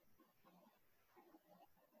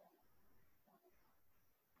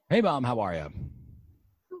Hey, Mom, how are you?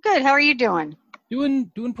 Good. How are you doing?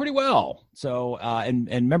 Doing pretty well. So, and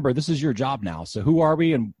remember, this is your job now. So, who are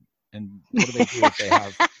we, and what do they do if they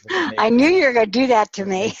have? I knew you were going to do that to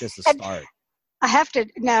me. Make this a start. I have to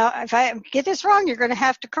now. If I get this wrong, you're going to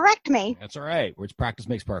have to correct me. That's all right. Which practice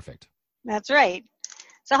makes perfect. That's right.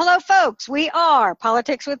 So, hello, folks. We are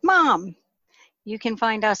Politics with Mom. You can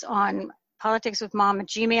find us on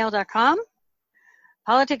politicswithmom@gmail.com,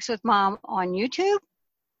 Politics with Mom on YouTube,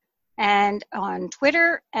 and on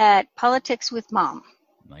Twitter at Politics with Mom.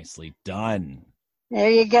 Nicely done. There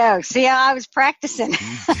you go. See how I was practicing? You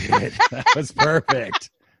did. That was perfect.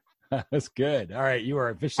 That was good. All right, you are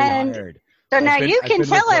officially hired. So now you can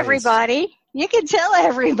tell everybody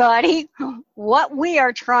what we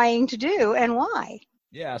are trying to do and why.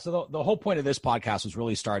 Yeah. So the whole point of this podcast was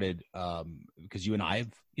really started because you and I have,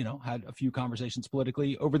 had a few conversations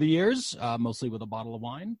politically over the years, mostly with a bottle of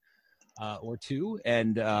wine or two.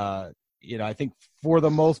 And, I think for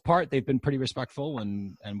the most part, they've been pretty respectful.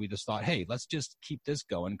 And we just thought, hey, let's just keep this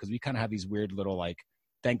going because we kind of have these weird little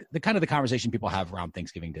the kind of the conversation people have around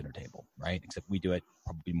Thanksgiving dinner table, right? Except we do it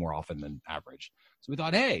probably more often than average. So we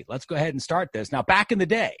thought, hey, let's go ahead and start this. Now, back in the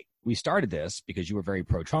day, we started this because you were very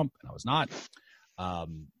pro-Trump and I was not.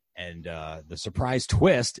 And the surprise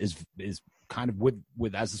twist is kind of with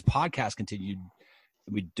as this podcast continued,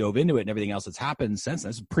 we dove into it and everything else that's happened since then.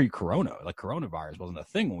 This is pre-corona. Like coronavirus wasn't a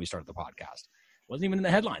thing when we started the podcast. It wasn't even in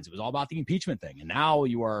the headlines. It was all about the impeachment thing. And now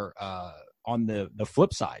you are on the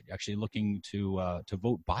flip side, actually looking to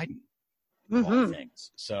vote Biden. All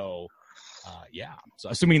things. So, yeah. So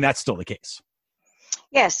assuming that's still the case.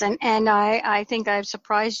 Yes, and I think I've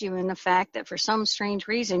surprised you in the fact that for some strange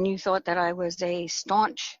reason you thought that I was a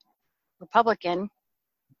staunch Republican.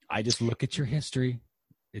 I just look at your history.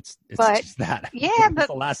 It's just that. Yeah, but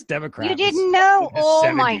the last Democrat. You didn't know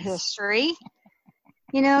all my history.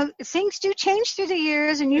 Things do change through the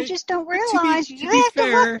years, and you just don't realize. You have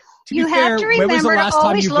to remember to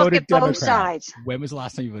always look at both sides. When was the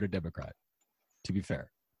last time you voted Democrat? To be fair,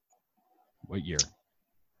 what year?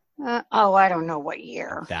 I don't know what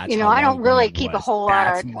year. I don't really keep a whole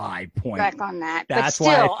lot of my point. Back on that. That's but still,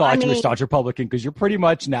 why I thought you were staunch Republican, because you're pretty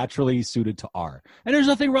much naturally suited to R. And there's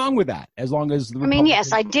nothing wrong with that, as long as the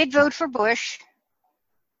yes, I did vote for Bush.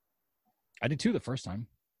 I did too the first time.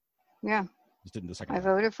 Yeah. Just didn't the second time.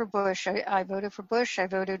 Voted for Bush. I voted for Bush. I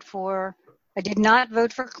did not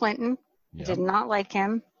vote for Clinton. Yep. I did not like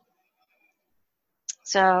him.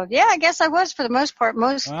 So, yeah, I guess I was, for the most part,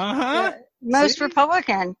 most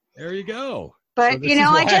Republican. There you go. But,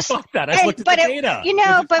 I just looked at the data.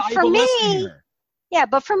 But for me,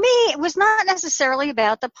 but for me, it was not necessarily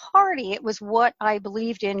about the party. It was what I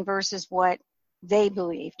believed in versus what they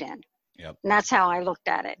believed in. Yep. And that's how I looked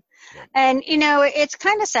at it. Yep. And, it's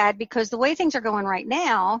kind of sad because the way things are going right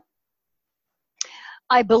now,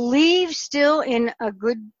 I believe still in a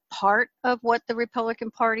good part of what the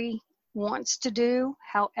Republican Party wants to do.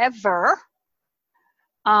 However,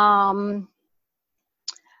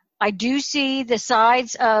 I do see the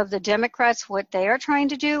sides of the Democrats, what they are trying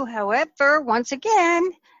to do. However, once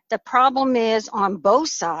again, the problem is on both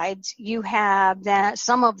sides, you have that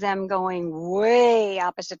some of them going way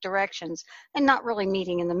opposite directions and not really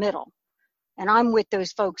meeting in the middle. And I'm with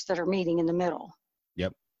those folks that are meeting in the middle.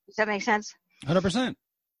 Yep. Does that make sense? 100%.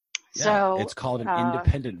 Yeah, so it's called an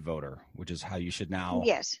independent voter, which is how you should now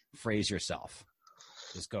phrase yourself.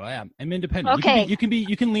 Just go, I'm independent. Okay. You can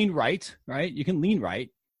lean right? You can lean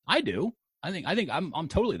right. I do. I think I'm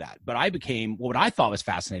totally that. But I became what I thought was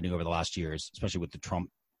fascinating over the last years, especially with the Trump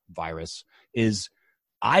virus, is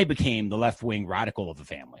I became the left-wing radical of the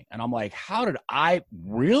family. And I'm like, how did I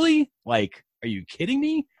really? Like, are you kidding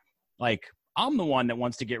me? Like, I'm the one that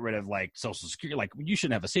wants to get rid of Social Security. Like, you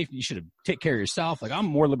shouldn't have a safety. You should take care of yourself. Like, I'm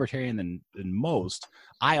more libertarian than most.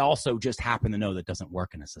 I also just happen to know that doesn't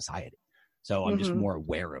work in a society. So I'm just more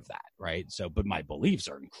aware of that, right? So, but my beliefs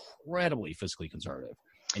are incredibly fiscally conservative.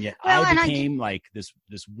 And yet I became this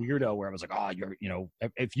weirdo where I was like,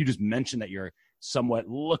 if you just mention that you're somewhat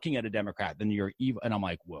looking at a Democrat, then you're evil. And I'm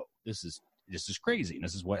like, whoa, this is crazy. And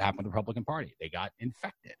this is what happened with the Republican Party. They got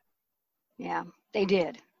infected. Yeah, they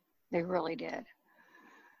did. They really did.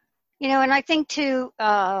 And I think too,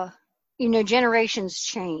 generations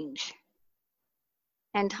change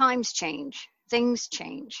and times change, things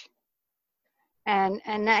change. And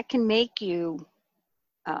that can make you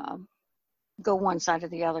go one side or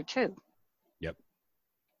the other too. Yep.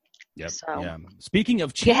 So, yeah. Speaking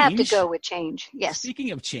of change, you have to go with change. Yes.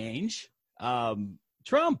 Speaking of change,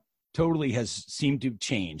 Trump totally has seemed to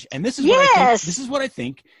change, and this is what I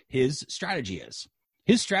think his strategy is.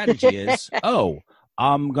 His strategy is,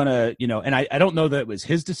 I'm going to, and I don't know that it was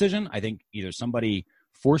his decision. I think either somebody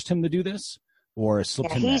forced him to do this or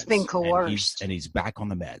slipped him he's meds, been coerced. and he's back on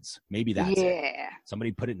the meds. Maybe that's Yeah. it.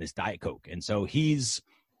 Somebody put it in his Diet Coke. And so he's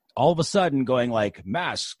all of a sudden going like,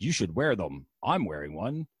 masks, you should wear them. I'm wearing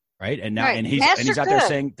one. Right. And now, and he's out there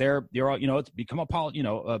saying you're all, it's become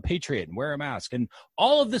a patriot and wear a mask. And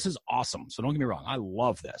all of this is awesome. So don't get me wrong. I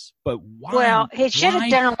love this. But why? Well, he should have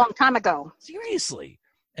done it a long time ago. Seriously.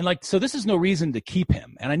 And so this is no reason to keep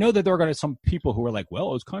him. And I know that there are going to some people who are like,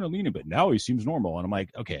 well, it's kind of leaning, but now he seems normal. And I'm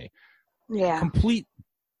like, okay, yeah, complete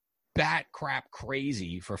bat crap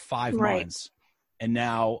crazy for 5 months. And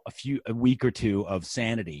now a week or two of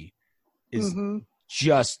sanity is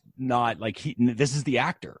just not like this is the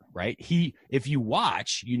actor, right? If you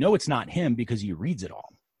watch, it's not him because he reads it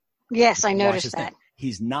all. Yes, I noticed that.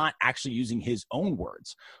 He's not actually using his own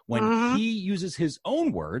words. When he uses his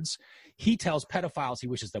own words, he tells pedophiles he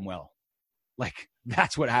wishes them well. Like,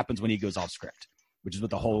 that's what happens when he goes off script, which is what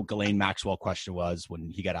the whole Ghislaine Maxwell question was when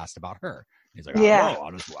he got asked about her. He's like,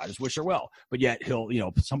 I just wish her well. But yet he'll,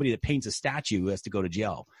 somebody that paints a statue has to go to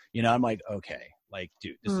jail. I'm like, okay, like,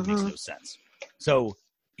 dude, this makes no sense. So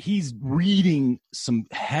he's reading some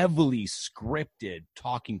heavily scripted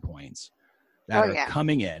talking points that are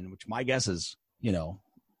coming in, which my guess is,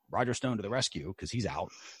 Roger Stone to the rescue because he's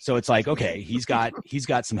out. So it's like, okay, he's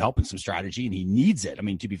got some help and some strategy and he needs it. I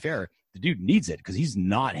mean, to be fair, the dude needs it because he's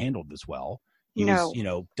not handled this well. He was,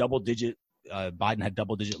 double digit. Biden had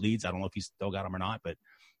double digit leads. I don't know if he's still got them or not, but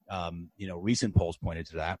recent polls pointed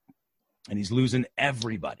to that. And he's losing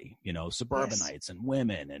everybody, suburbanites and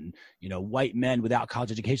women and, white men without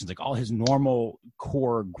college educations, like all his normal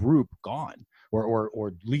core group gone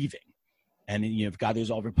or leaving. And then you've got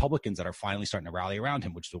those all Republicans that are finally starting to rally around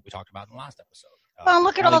him, which is what we talked about in the last episode. Well,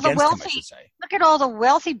 look at all the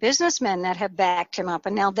wealthy businessmen that have backed him up,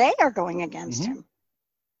 and now they are going against him.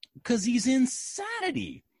 Because he's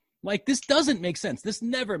insanity. Like, this doesn't make sense. This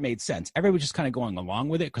never made sense. Everybody's just kind of going along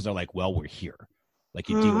with it because they're like, well, we're here. Like,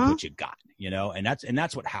 you deal with what you got, and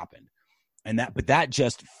that's what happened. But that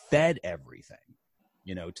just fed everything,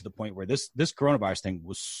 to the point where this coronavirus thing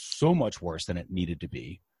was so much worse than it needed to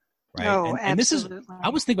be. Right. Oh, and this is, I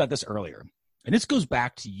was thinking about this earlier, and this goes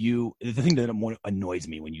back to you. The thing that annoys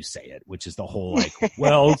me when you say it, which is the whole, like,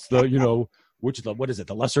 well, it's the, what is it?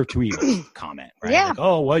 The lesser of two evils comment, right? Yeah. Like,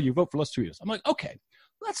 oh, well, you vote for lesser two evils. I'm like, okay,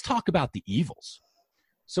 let's talk about the evils.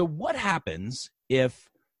 So what happens if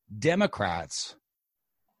Democrats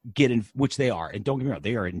get in, which they are, and don't get me wrong,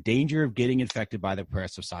 they are in danger of getting infected by the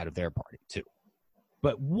progressive side of their party too.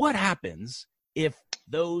 But what happens if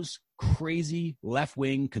those crazy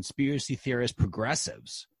left-wing conspiracy theorist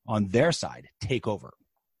progressives on their side take over?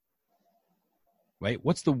 Right?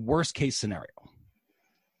 What's the worst case scenario?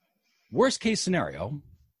 Worst case scenario,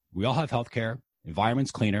 we all have health care, environment's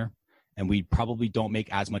cleaner, and we probably don't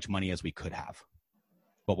make as much money as we could have.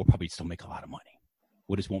 But we'll probably still make a lot of money.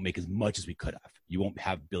 We just won't make as much as we could have. You won't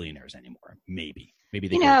have billionaires anymore. Maybe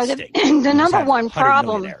they go extinct. The number one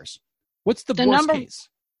problem. What's the worst case?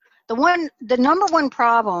 The number one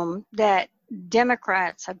problem that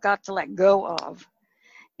Democrats have got to let go of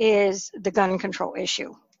is the gun control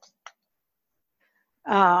issue.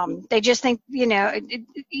 They just think,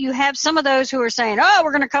 you have some of those who are saying, oh,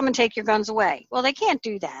 we're going to come and take your guns away. Well, they can't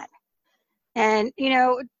do that. And,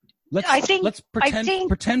 let's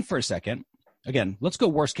pretend for a second. Again, let's go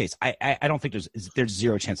worst case. I don't think there's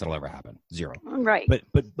zero chance that'll ever happen. Zero. Right.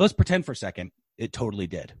 But let's pretend for a second it totally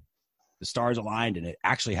did. The stars aligned and it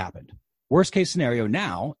actually happened. Worst case scenario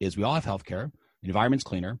now is we all have health care, the environment's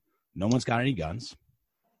cleaner, no one's got any guns,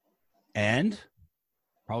 and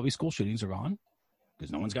probably school shootings are gone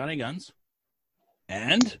because no one's got any guns,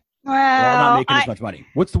 and we're not making as much money.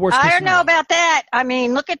 What's the worst case scenario? I don't know about that. I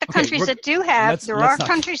mean, look at the countries that do have. There are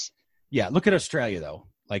countries. Yeah, look at Australia, though.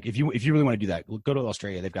 Like, if you really want to do that, go to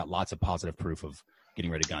Australia. They've got lots of positive proof of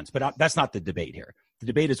getting rid of guns. But that's not the debate here. The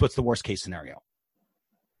debate is what's the worst case scenario.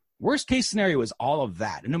 Worst case scenario is all of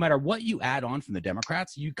that. And no matter what you add on from the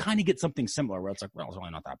Democrats, you kind of get something similar where it's like, well, it's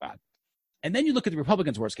really not that bad. And then you look at the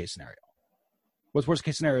Republicans' worst case scenario. What's worst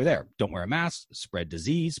case scenario there? Don't wear a mask, spread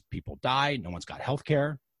disease, people die, no one's got health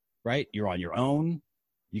care, right? You're on your own.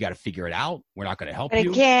 You got to figure it out. We're not going to help you.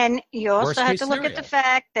 But again, you also have to look at the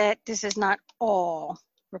fact that this is not all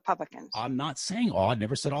Republicans. I'm not saying all. I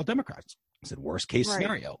never said all Democrats. I said worst case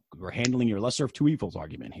scenario. We're handling your lesser of two evils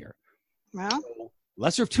argument here. Well, so,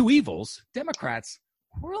 lesser of two evils, Democrats,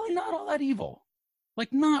 really not all that evil.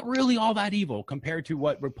 Like, not really all that evil compared to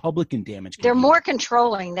what Republican damage can They're be. more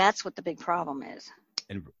controlling. That's what the big problem is.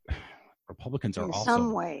 And Republicans are in also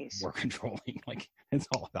some ways. more controlling. Like, it's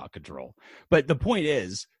all about control. But the point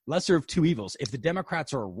is, lesser of two evils. If the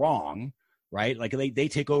Democrats are wrong, right, like they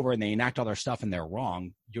take over and they enact all their stuff and they're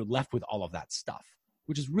wrong, you're left with all of that stuff,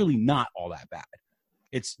 which is really not all that bad.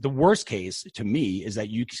 It's the worst case to me is that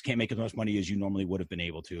you just can't make as much money as you normally would have been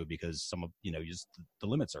able to because some of, just the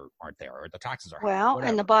limits aren't there or the taxes are high. Well, Whatever.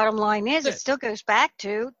 and the bottom line is it still goes back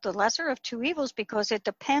to the lesser of two evils because it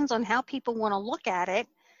depends on how people want to look at it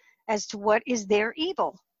as to what is their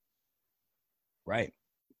evil. Right.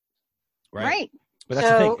 Right. But that's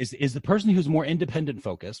the thing is the person who's more independent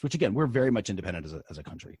focused, which again, we're very much independent as a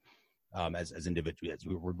country, as individuals,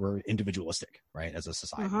 we're individualistic, right, as a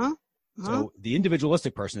society. Uh-huh. So the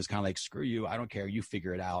individualistic person is kind of like, screw you, I don't care, you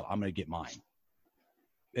figure it out, I'm going to get mine.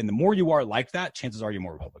 And the more you are like that, chances are you're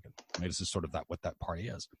more Republican. I mean, this is sort of what that party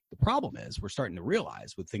is. The problem is we're starting to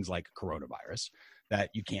realize with things like coronavirus that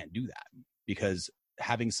you can't do that because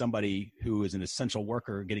having somebody who is an essential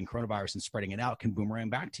worker getting coronavirus and spreading it out can boomerang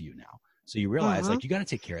back to you now. So you realize like you got to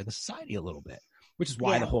take care of the society a little bit, which is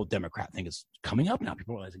why the whole Democrat thing is coming up now.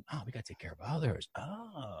 People are realizing, oh, we got to take care of others.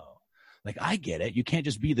 Oh, like I get it. You can't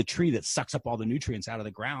just be the tree that sucks up all the nutrients out of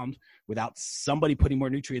the ground without somebody putting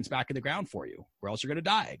more nutrients back in the ground for you, or else you're going to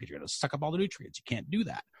die because you're going to suck up all the nutrients. You can't do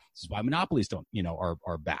that. This is why monopolies don't,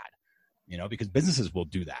 are bad, because businesses will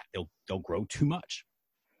do that. They'll grow too much.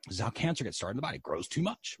 This is how cancer gets started in the body. It grows too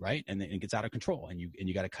much, right? And then it gets out of control and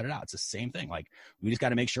you got to cut it out. It's the same thing. Like we just got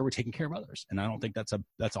to make sure we're taking care of others. And I don't think that's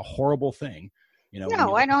a horrible thing.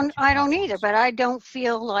 No, I don't either, but I don't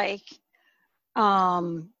feel like,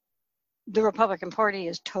 the Republican Party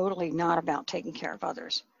is totally not about taking care of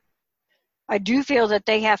others. I do feel that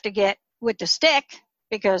they have to get with the stick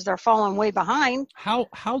because they're falling way behind. So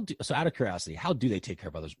out of curiosity, how do they take care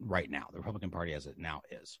of others right now? The Republican Party as it now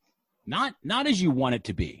is. Not as you want it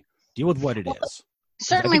to be. Deal with what it is.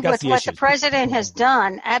 Certainly with what the president has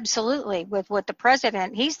done, absolutely. With what the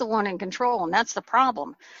president, he's the one in control, and that's the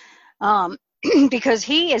problem. Because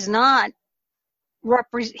he is not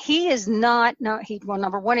number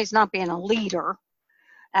one, he's not being a leader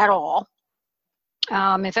at all.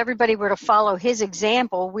 If everybody were to follow his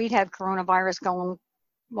example, we'd have coronavirus going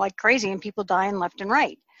like crazy and people dying left and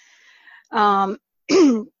right. But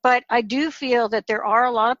I do feel that there are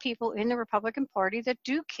a lot of people in the Republican Party that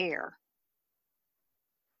do care.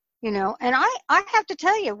 And I have to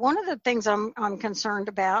tell you, one of the things I'm concerned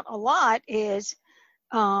about a lot is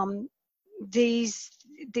the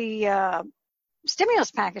stimulus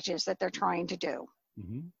packages that they're trying to do.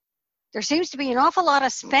 Mm-hmm. There seems to be an awful lot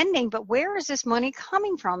of spending, but where is this money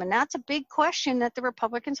coming from? And that's a big question that the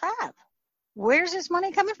Republicans have. Where's this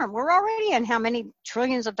money coming from? We're already in how many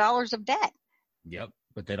trillions of dollars of debt? Yep,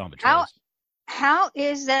 but they don't have a choice. How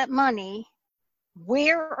is that money?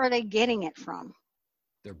 Where are they getting it from?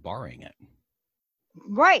 They're borrowing it.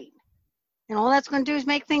 Right. And all that's going to do is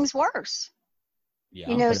make things worse.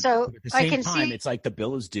 Yeah. So at the same time, it's like the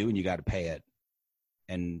bill is due and you got to pay it.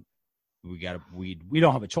 And we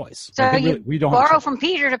don't have a choice. So like, we don't borrow from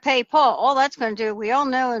Peter to pay Paul. All that's going to do, we all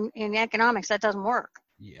know in economics that doesn't work.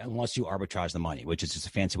 Yeah, unless you arbitrage the money, which is just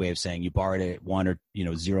a fancy way of saying you borrowed it at 1 or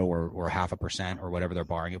 0 or 0.5% or whatever they're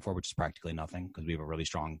borrowing it for, which is practically nothing because we have a really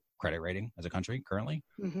strong credit rating as a country currently.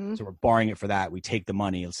 Mm-hmm. So we're borrowing it for that. We take the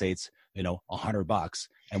money, let's say it's $100,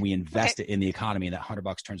 and we invest it in the economy, and that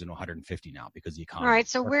 $100 turns into $150 now because the economy. All right.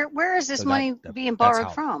 So where is this money being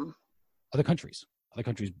borrowed from? Other countries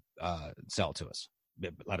sell to us.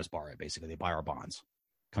 They let us borrow it. Basically, they buy our bonds.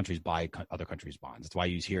 Countries buy other countries' bonds. That's why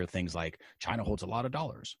you hear things like China holds a lot of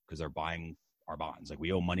dollars because they're buying our bonds. Like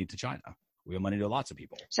we owe money to China. We owe money to lots of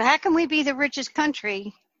people. So how can we be the richest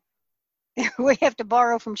country if we have to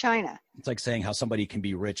borrow from China? It's like saying how somebody can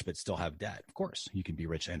be rich but still have debt. Of course, you can be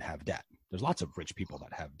rich and have debt. There's lots of rich people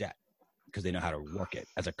that have debt because they know how to work it.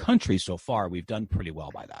 As a country, so far, we've done pretty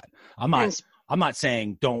well by that. I'm not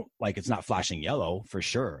saying it's not flashing yellow for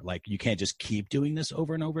sure. Like you can't just keep doing this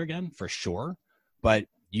over and over again for sure. But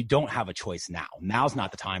you don't have a choice now. Now's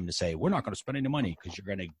not the time to say, we're not going to spend any money because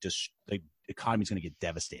you're going to the economy's going to get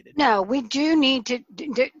devastated. No, we do need to.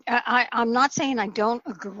 I'm not saying I don't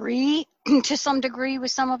agree to some degree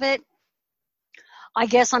with some of it. I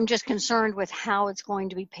guess I'm just concerned with how it's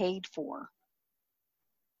going to be paid for.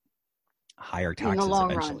 Higher taxes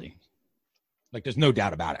eventually. Run. Like there's no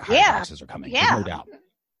doubt about it. Higher taxes are coming. Yeah. There's no doubt.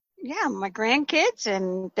 Yeah, my grandkids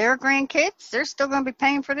and their grandkids, they're still going to be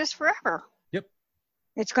paying for this forever.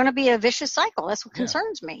 It's going to be a vicious cycle. That's what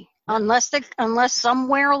concerns me. Unless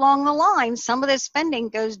somewhere along the line, some of this spending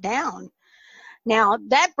goes down. Now,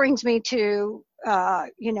 that brings me to,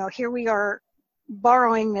 here we are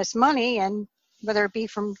borrowing this money and whether it be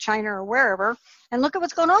from China or wherever. And look at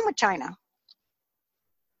what's going on with China.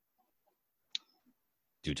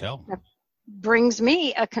 Do tell. That brings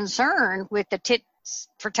me a concern with the tit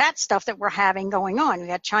for tat stuff that we're having going on. We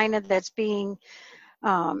got China that's being,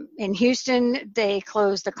 in Houston, they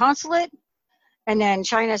closed the consulate. And then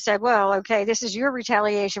China said, well, okay, this is your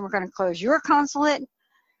retaliation. We're going to close your consulate.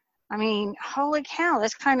 I mean, holy cow,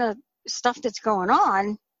 this kind of stuff that's going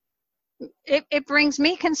on, it brings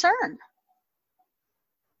me concern.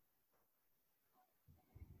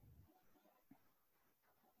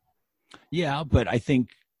 Yeah, but I think,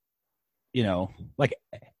 like,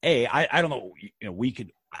 I don't know,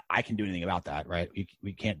 I can do anything about that, right?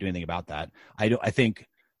 We can't do anything about that. I think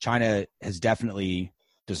China has definitely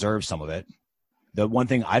deserved some of it. The one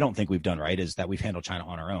thing I don't think we've done right is that we've handled China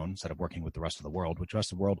on our own instead of working with the rest of the world, which the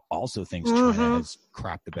rest of the world also thinks China has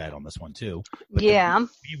crapped the bed on this one too. But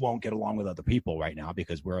we won't get along with other people right now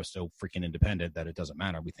because we're so freaking independent that it doesn't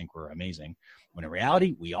matter. We think we're amazing. When in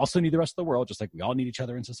reality, we also need the rest of the world, just like we all need each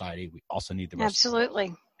other in society. We also need the rest Absolutely. of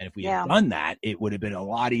the world. And if we had done that, it would have been a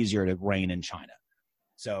lot easier to reign in China.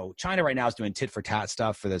 So China right now is doing tit for tat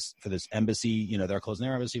stuff for this embassy. They're closing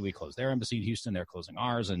their embassy. We closed their embassy in Houston. They're closing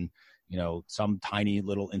ours. And, some tiny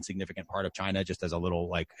little insignificant part of China just as a little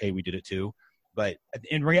like, hey, we did it too. But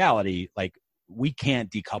in reality, like, we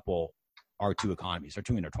can't decouple our two economies. They're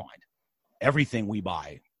too intertwined. Everything we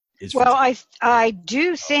buy is. Well, I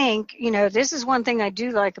do think, this is one thing I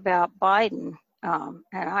do like about Biden, and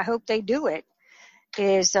I hope they do it,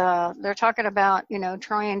 is they're talking about,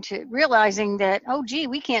 realizing that, oh, gee,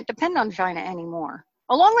 we can't depend on China anymore,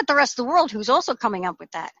 along with the rest of the world who's also coming up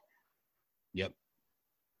with that. Yep.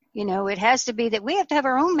 It has to be that we have to have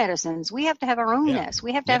our own medicines. We have to have our own this.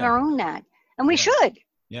 We have to have our own that. And we should.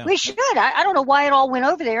 Yeah. We should. I don't know why it all went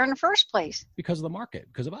over there in the first place. Because of the market,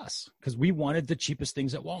 because of us, because we wanted the cheapest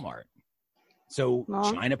things at Walmart. So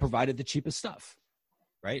China provided the cheapest stuff.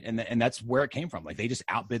 Right. And that's where it came from. Like, they just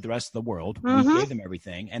outbid the rest of the world. We gave them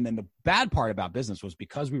everything. And then the bad part about business was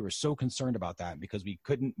because we were so concerned about that, because we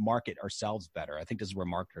couldn't market ourselves better. I think this is where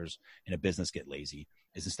marketers in a business get lazy,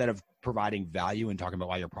 is instead of providing value and talking about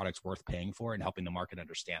why your product's worth paying for and helping the market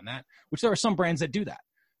understand that, which there are some brands that do that.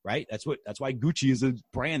 Right. That's why Gucci is a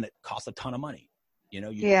brand that costs a ton of money. You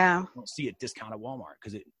don't see it discount at Walmart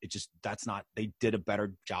because they did a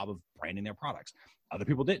better job of branding their products. Other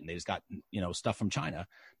people didn't. They just got, stuff from China,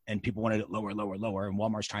 and people wanted it lower, lower, lower. And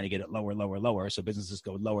Walmart's trying to get it lower, lower, lower. So businesses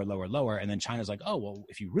go lower, lower, lower. And then China's like, oh, well,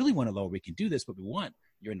 if you really want to lower, we can do this, but we want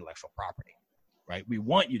your intellectual property, right? We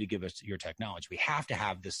want you to give us your technology. We have to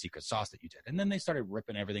have this secret sauce that you did. And then they started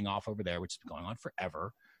ripping everything off over there, which has been going on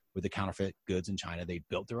forever with the counterfeit goods in China. They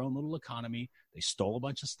built their own little economy. They stole a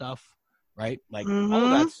bunch of stuff, right? Like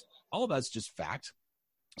all of that's just fact.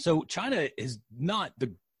 So China is not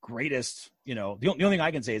the greatest, the only thing I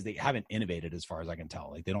can say is they haven't innovated as far as I can tell.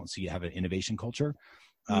 Like, they don't have an innovation culture,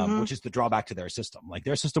 which is the drawback to their system. Like,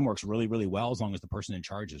 their system works really, really well as long as the person in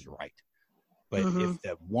charge is right. But if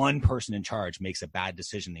the one person in charge makes a bad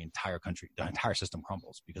decision, the entire system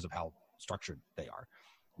crumbles because of how structured they are.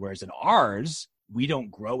 Whereas in ours, we don't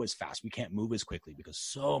grow as fast. We can't move as quickly because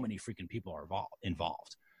so many freaking people are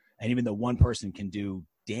involved. And even though one person can do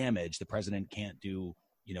damage, the president can't do,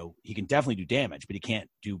 he can definitely do damage, but he can't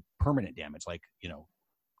do permanent damage, like,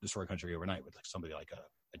 destroy a country overnight with somebody like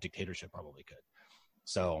a dictatorship probably could.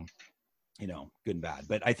 So, good and bad.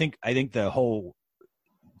 But I think the whole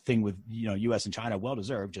thing with, U.S. and China,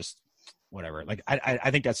 well-deserved, just whatever. Like,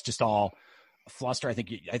 I think that's just all fluster. I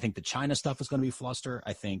think the China stuff is going to be fluster.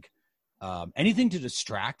 I think anything to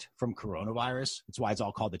distract from coronavirus. That's why it's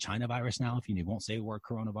all called the China virus now. If you won't say the word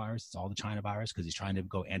coronavirus, it's all the China virus, because he's trying to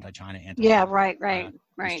go anti-China. Yeah, right.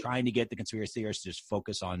 He's trying to get the conspiracy theorists to just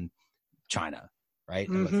focus on China, right?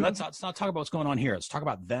 Let's not talk about what's going on here. Let's talk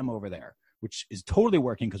about them over there, which is totally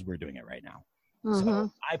working because we're doing it right now.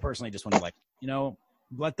 So I personally just want to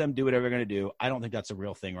let them do whatever they're going to do. I don't think that's a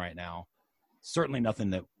real thing right now. Certainly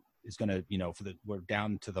nothing that is going to, we're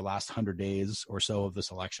down to the last 100 days or so of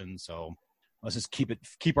this election. So let's just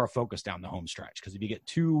keep our focus down the home stretch. Because if you get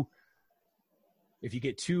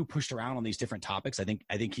too pushed around on these different topics, I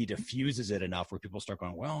think he diffuses it enough where people start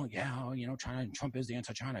going, well, yeah, China, Trump is the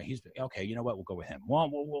anti-China. He's okay. You know what? We'll go with him. Well,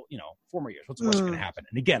 4 more years. What's the worst going to happen?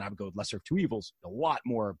 And again, I would go with lesser of two evils. A lot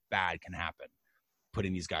more bad can happen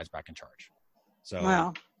putting these guys back in charge. So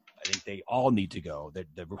I think they all need to go.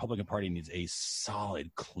 The Republican Party needs a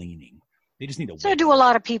solid cleaning. They just need to. So do a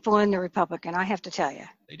lot of people in the Republican, I have to tell you.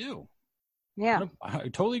 They do. Yeah. I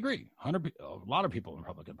totally agree. A lot of people in the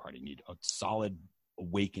Republican Party need a solid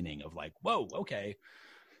awakening of like, whoa, okay.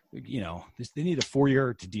 They need a 4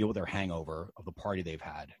 year to deal with their hangover of the party they've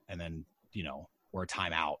had, and then or a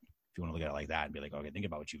timeout, if you want to look at it like that and be like, okay, think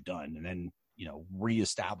about what you've done, and then,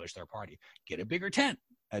 reestablish their party. Get a bigger tent,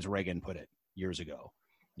 as Reagan put it years ago.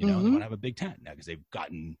 They want to have a big tent now because they've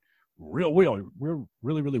gotten really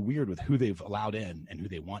weird with who they've allowed in and who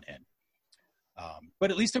they want in.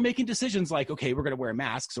 But at least they're making decisions like, okay, we're going to wear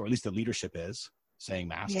masks, or at least the leadership is saying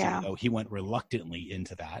masks. Yeah. He went reluctantly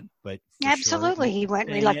into that, but absolutely, he went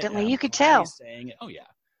reluctantly. You could tell. He's saying it. Oh yeah,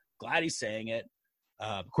 glad he's saying it.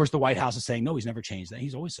 Of course, the White House is saying no. He's never changed that.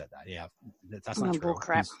 He's always said that. Yeah, that's not true.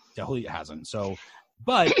 Crap. He definitely hasn't. So,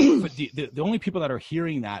 but the only people that are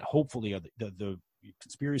hearing that, hopefully, are the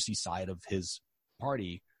conspiracy side of his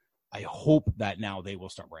party. I hope that now they will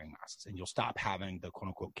start wearing masks, and you'll stop having the quote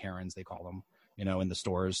unquote Karens, they call them, in the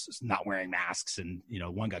stores, not wearing masks. And,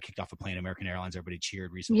 one got kicked off a plane, American Airlines, everybody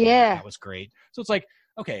cheered recently. Yeah. That was great. So it's like,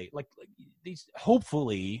 okay, like these,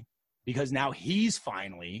 hopefully, because now he's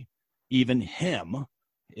finally, even him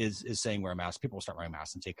is saying wear a mask, people will start wearing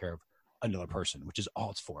masks and take care of another person, which is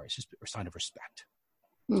all it's for. It's just a sign of respect.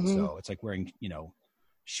 Mm-hmm. So it's like wearing,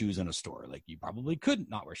 shoes in a store. Like, you probably could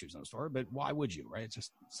not wear shoes in a store, but why would you, right? It's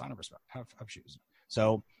just a sign of respect. Have shoes.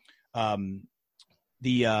 So,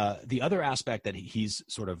 the other aspect that he's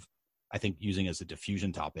sort of, I think, using as a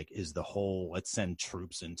diffusion topic is the whole, let's send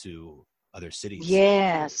troops into other cities.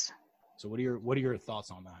 Yes. So what are your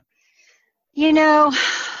thoughts on that?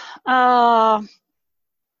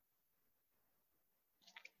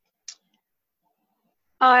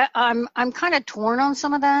 I'm kind of torn on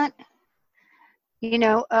some of that.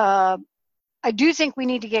 I do think we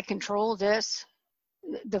need to get control of this.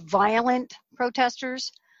 The violent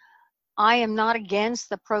protesters. I am not against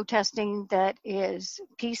the protesting that is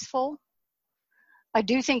peaceful. I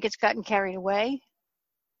do think it's gotten carried away.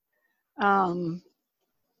 And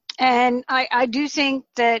I do think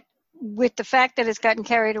that with the fact that it's gotten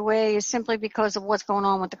carried away is simply because of what's going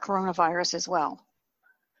on with the coronavirus as well.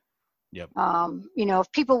 Yep.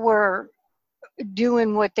 If people were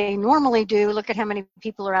doing what they normally do, look at how many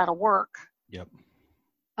people are out of work. Yep.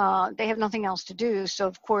 They have nothing else to do. So,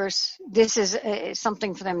 of course, this is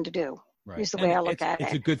something for them to do. Right. Is the way I look at it.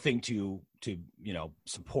 It's a good thing to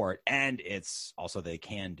support, and it's also they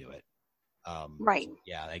can do it. Right. So,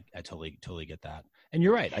 yeah, I totally get that. And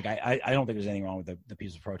you're right. Like, I don't think there's anything wrong with the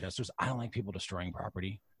peaceful protesters. I don't like people destroying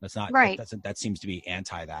property. That's not right. That seems to be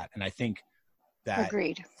anti that. And I think that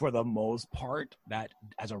agreed. For the most part, that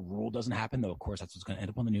as a rule doesn't happen, though. Of course, that's what's going to end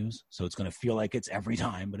up on the news. So it's going to feel like it's every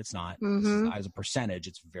time, but it's not. Mm-hmm. As a percentage,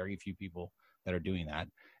 it's very few people that are doing that.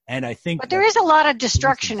 And I think, but there is a lot of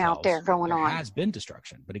destruction out there going on. There has been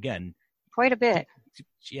destruction, but again, quite a bit.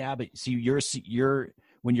 Yeah, but see, you're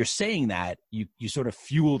when you're saying that, you sort of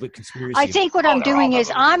fuel the conspiracy. I think what I'm doing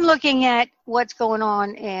is I'm looking at what's going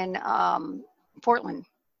on in Portland.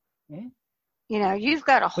 Mm-hmm. You've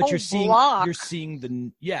got a whole block. You're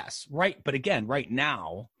seeing yes, right. But again, right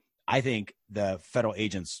now, I think the federal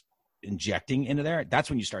agents injecting into there, that's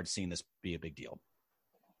when you start seeing this be a big deal.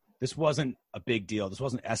 This wasn't a big deal. This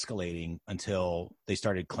wasn't escalating until they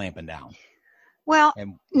started clamping down. Well,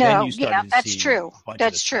 that's true.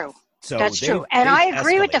 That's true. So that's true. And I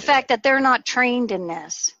agree with the fact that they're not trained in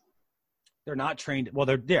this. They're not trained. Well,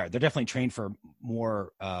 they're there. They're definitely trained for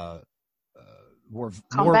more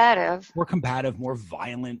combative, more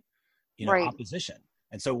violent, right. Opposition.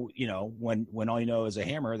 And so, when all you know is a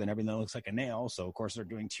hammer, then everything looks like a nail. So of course they're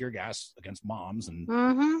doing tear gas against moms and,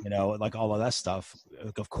 like all of that stuff,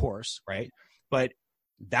 of course. Right. But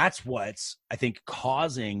that's what's, I think,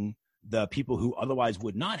 causing the people who otherwise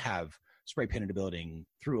would not have spray painted a building,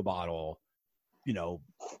 through a bottle,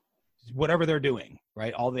 whatever they're doing,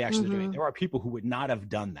 right. All the actions they're doing. There are people who would not have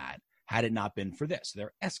done that had it not been for this.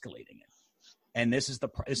 They're escalating it. And this is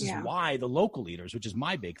why the local leaders, which is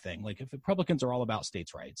my big thing, like if Republicans are all about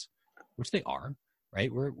states' rights, which they are, right?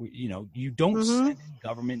 You don't send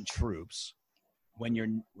government troops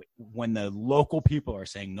when the local people are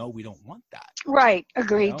saying, no, we don't want that. Right.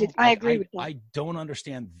 Agreed. I agree with that. I don't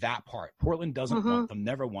understand that part. Portland doesn't want them,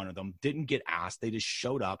 never wanted them, didn't get asked. They just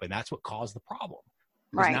showed up, and that's what caused the problem.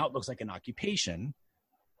 Because now it looks like an occupation.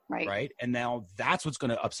 Right. And now that's what's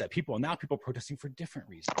going to upset people. And now people are protesting for different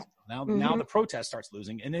reasons. Now the protest starts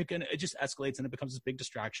losing, and it just escalates, and it becomes this big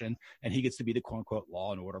distraction. And he gets to be the quote unquote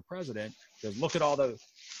law and order president. Because look at all the,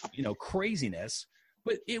 craziness.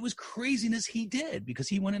 But it was craziness he did because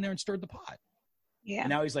he went in there and stirred the pot. Yeah. And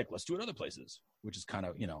now he's like, let's do it other places, which is kind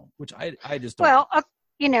of, which I just don't. Well,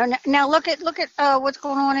 now look at what's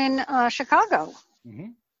going on in Chicago. Mm-hmm.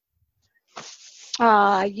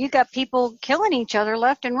 You got people killing each other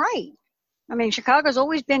left and right. I mean, Chicago's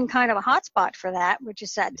always been kind of a hot spot for that, which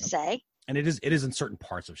is sad to say. And it is in certain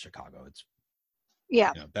parts of Chicago.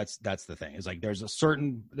 Yeah. You know, that's the thing. It's like there's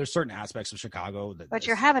certain aspects of Chicago that. But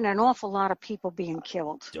you're having an awful lot of people being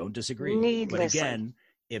killed. Don't disagree. Needlessly. But again,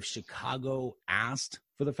 if Chicago asked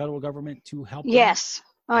for the federal government to help them, yes,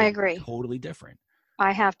 I agree. Totally different.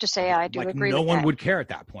 I have to say I do agree with that. No one would care at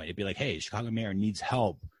that point. It'd be like, hey, Chicago mayor needs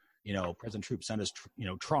help. You know, President Trump sent us,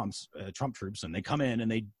 Trump troops, and they come in and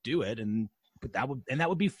they do it, but that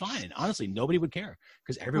would be fine. And honestly, nobody would care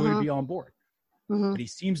because everybody would be on board. But he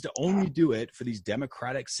seems to only do it for these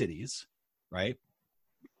Democratic cities, right?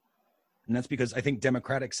 And that's because I think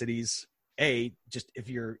Democratic cities, just if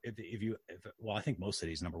I think most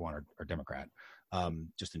cities, number one, are Democrat,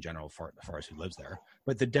 just in general, as far as who lives there.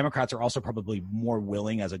 But the Democrats are also probably more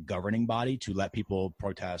willing as a governing body to let people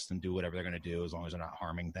protest and do whatever they're going to do as long as they're not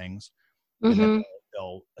harming things. And then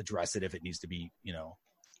they'll address it if it needs to be,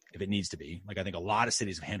 if it needs to be. Like, I think a lot of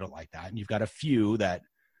cities have handled it like that. And you've got a few that,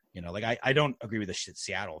 like I don't agree with the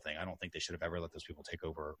Seattle thing. I don't think they should have ever let those people take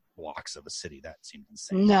over blocks of a city. That seemed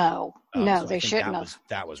insane. No, so they shouldn't have.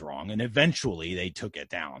 That was wrong. And eventually they took it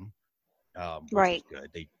down. Right.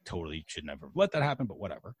 Good. They totally should never let that happen, but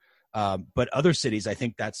whatever. But other cities, I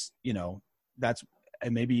think that's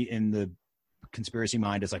maybe in the conspiracy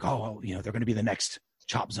mind is like, oh, well, they're going to be the next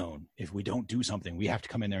chop zone. If we don't do something, we have to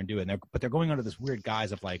come in there and do it. But they're going under this weird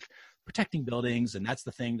guise of like protecting buildings. And that's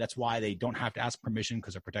the thing. That's why they don't have to ask permission,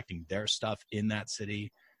 because they're protecting their stuff in that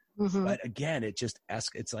city. But again,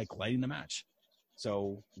 it's like lighting the match.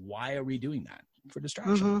 So why are we doing that? For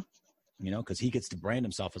distraction. Because he gets to brand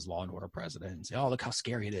himself as law and order president and say, oh, look how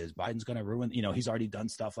scary it is. Biden's going to ruin, he's already done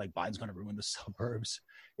stuff like Biden's going to ruin the suburbs,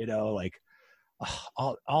 like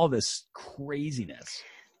all this craziness.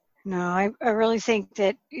 No, I really think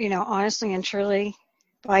that, honestly and truly,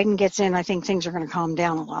 Biden gets in, I think things are going to calm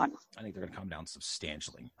down a lot. I think they're going to calm down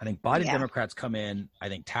substantially. I think Biden Democrats come in. I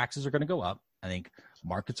think taxes are going to go up. I think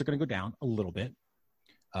markets are going to go down a little bit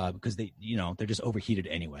because they're just overheated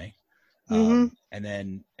anyway. And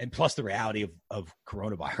plus the reality of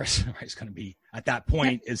coronavirus is going to be at that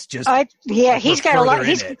point is just he's got a lot.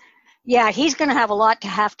 He's going to have a lot to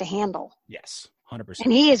have to handle. Yes, 100%.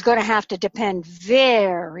 And he is going to have to depend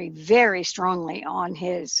very, very strongly on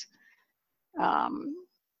his, I'm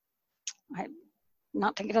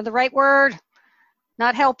not thinking of the right word,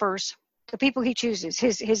 not helpers, the people he chooses,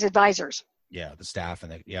 his advisors. Yeah, the staff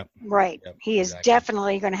and Right. Yep, he is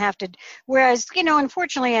definitely going to have to. Whereas,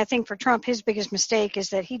 unfortunately, I think for Trump, his biggest mistake is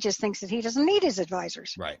that he just thinks that he doesn't need his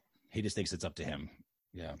advisors. Right. He just thinks it's up to him.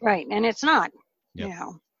 Yeah. Right, and it's not. Yep.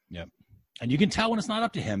 Yep. And you can tell when it's not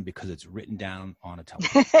up to him because it's written down on a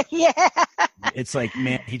telephone. It's like,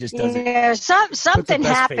 man, he just doesn't. Something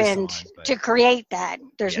happened to create that.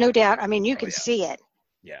 There's no doubt. I mean, you can see it.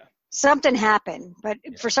 Yeah. Something happened, but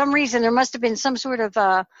for some reason there must have been some sort of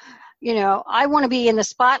I want to be in the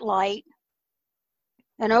spotlight.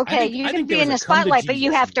 And you can be in the spotlight, but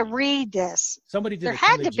you have to read this. Somebody did. There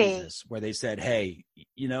had to be where they said, "Hey,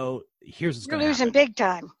 here's what's going to happen. You're losing big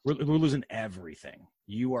time. We're losing everything.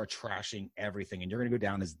 You are trashing everything, and you're going to go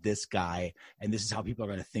down as this guy, and this is how people are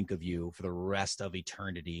going to think of you for the rest of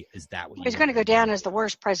eternity." Is that what he's going to go down as the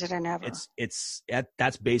worst president ever?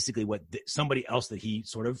 That's basically what somebody else that he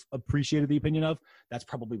sort of appreciated the opinion of. That's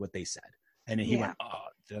probably what they said. And then he went, oh,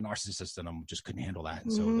 the narcissist in him just couldn't handle that.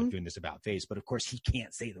 And so they're doing this about face. But of course, he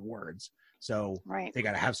can't say the words. So they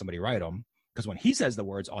got to have somebody write them. Because when he says the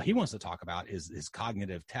words, all he wants to talk about is his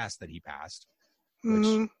cognitive test that he passed.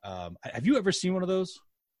 Which, have you ever seen one of those?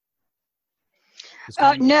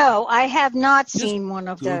 No, I have not seen one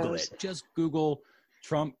of those. Just Google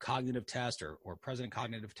Trump cognitive test or president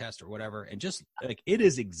cognitive test or whatever, and just like it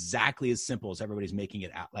is exactly as simple as everybody's making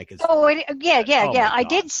it out. Like, I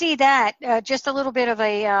did see that just a little bit of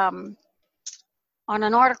a on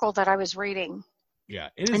an article that I was reading. Yeah,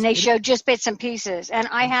 and they showed just bits and pieces, and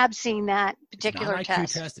I have seen that particular it's not an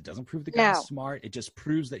IQ test. It doesn't prove the guy's smart. It just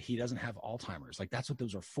proves that he doesn't have Alzheimer's. Like that's what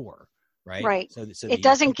those are for, right? Right. So it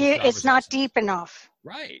doesn't give. It's not deep enough.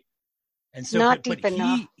 Right. And so, not deep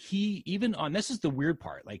enough. He even on this is the weird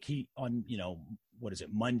part. Like he on what is it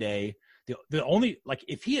Monday? The only like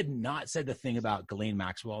if he had not said the thing about Ghislaine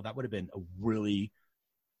Maxwell, that would have been a really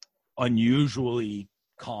unusually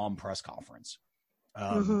calm press conference.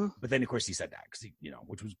 But then of course he said that because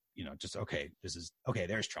which was just okay. This is okay.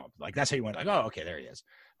 There's Trump. Like that's how you went. Like oh okay there he is.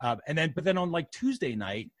 But then on like Tuesday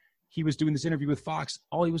night he was doing this interview with Fox.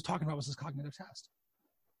 All he was talking about was his cognitive test.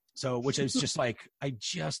 So, which is just like,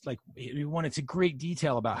 he went into great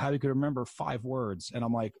detail about how he could remember 5 words. And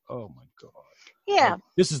I'm like, oh my God. Yeah. Like,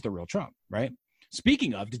 this is the real Trump, right?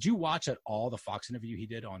 Speaking of, did you watch at all the Fox interview he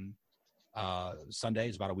did on Sunday? It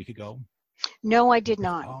was about a week ago. No, I did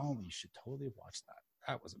not. Oh, you should totally have watched that.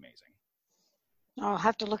 That was amazing. I'll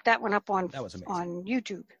have to look that one up on That was amazing. on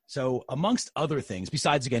YouTube. So amongst other things,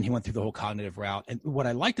 besides, again, he went through the whole cognitive route. And what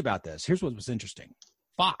I liked about this, here's what was interesting.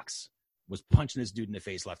 Fox was punching this dude in the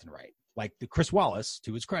face left and right. Like the Chris Wallace,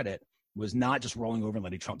 to his credit, was not just rolling over and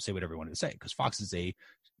letting Trump say whatever he wanted to say, because Fox is a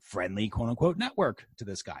friendly, quote unquote, network to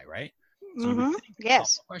this guy, right? So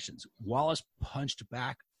Yes. Questions. Wallace punched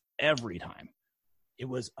back every time. It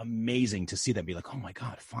was amazing to see them be like, oh my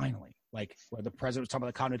God, finally. Like where the president was talking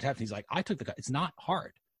about the cognitive test, he's like, I took it's not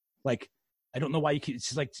hard. Like, I don't know why it's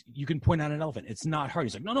just like, you can point out an elephant. It's not hard.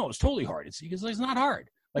 He's like, no, it's totally hard. It's not hard.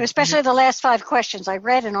 Like, especially the last 5 questions. I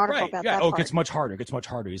read an article about that. Oh, it gets much harder.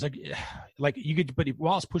 He's like you could, but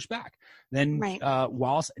Wallace pushed back. Then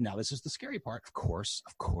Wallace. Now this is the scary part. Of course,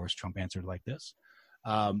 Trump answered like this.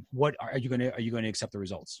 What are you going to accept the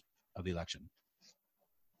results of the election?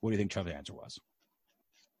 What do you think Trump's answer was?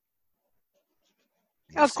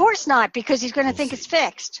 Of course not, because he's going to think it's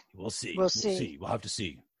fixed. We'll see. We'll have to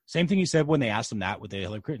see. Same thing he said when they asked him that with the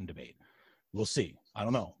Hillary Clinton debate. We'll see. I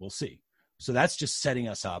don't know. We'll see. So that's just setting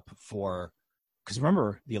us up for, because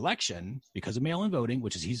remember the election, because of mail-in voting,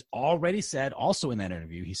 which is he's already said also in that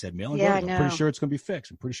interview, he said mail-in voting, I'm pretty sure it's going to be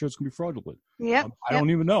fixed. I'm pretty sure it's going to be fraudulent. Yeah. I don't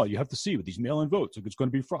even know. You have to see with these mail-in votes if it's going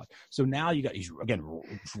to be fraud. So now he's again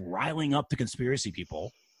riling up the conspiracy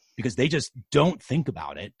people because they just don't think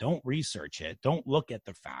about it, don't research it, don't look at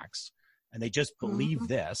the facts, and they just believe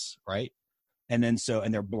this, right? And then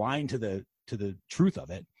and they're blind to the truth of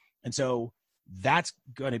it. And so that's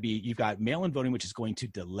going to be, you've got mail-in voting, which is going to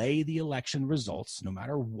delay the election results no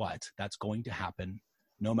matter what. That's going to happen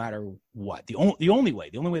no matter what. The only way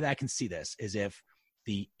that I can see this is if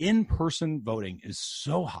the in-person voting is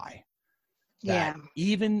so high that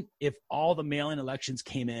even if all the mail-in elections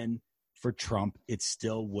came in for Trump, it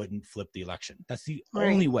still wouldn't flip the election. That's the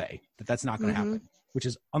only way that's not going to happen, which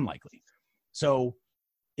is unlikely. So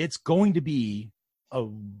it's going to be a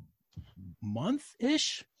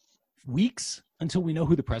month-ish, weeks until we know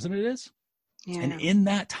who the president is. Yeah. And in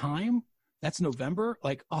that time, that's November.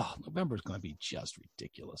 Like, November is going to be just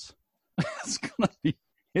ridiculous. It's going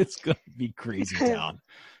to be crazy town.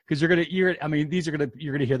 Because you're going to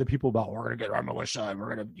hear the people about, we're going to get our militia and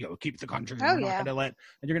we're going to keep the country. And and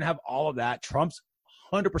you're going to have all of that. Trump's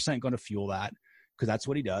 100% going to fuel that because that's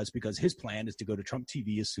what he does, because his plan is to go to Trump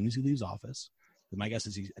TV as soon as he leaves office. And my guess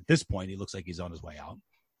is at this point, he looks like he's on his way out.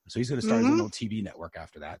 So he's going to start his own little TV network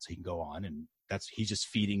after that, so he can go on, and he's just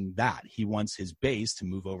feeding that. He wants his base to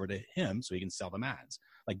move over to him so he can sell them ads.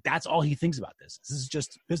 Like, that's all he thinks about this. This is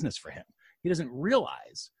just business for him. He doesn't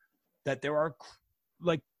realize that there are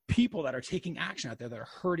like people that are taking action out there that are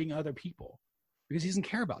hurting other people, because he doesn't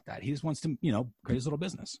care about that. He just wants to, create his little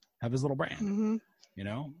business, have his little brand,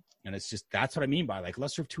 and it's just, that's what I mean by like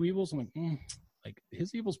lesser of two evils. I'm like, like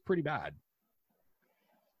his evil's pretty bad.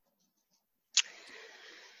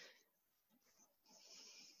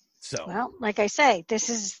 So, well, like I say, this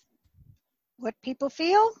is what people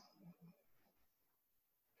feel.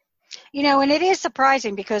 And it is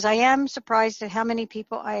surprising, because I am surprised at how many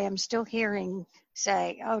people I am still hearing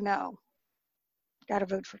say, oh no, got to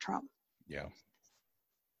vote for Trump. Yeah.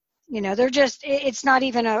 They're just, it's not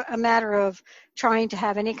even a matter of trying to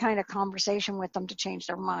have any kind of conversation with them to change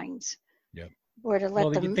their minds. Yeah. Or to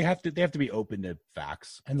let them. They have to be open to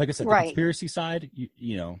facts. And like I said, the conspiracy side,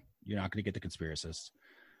 you're not going to get the conspiracists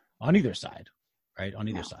on either side, right? On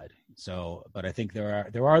either side. So, but I think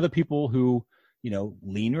there are the people who,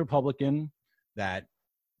 lean Republican, that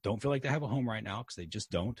don't feel like they have a home right now, because they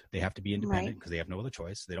just don't. They have to be independent because they have no other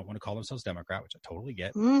choice. They don't want to call themselves Democrat, which I totally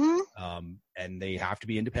get. And they have to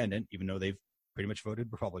be independent, even though they've pretty much voted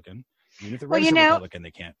Republican. Even if they're Republican,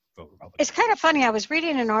 they can't vote Republican. It's kind of funny. I was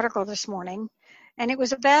reading an article this morning, and it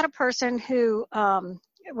was about a person who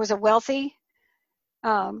was a wealthy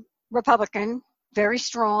Republican, very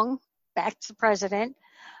strong, backed the president,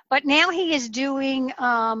 but now he is doing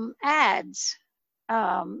ads,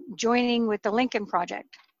 joining with the Lincoln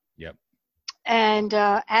Project. Yep. And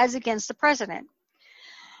ads against the president.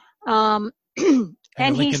 And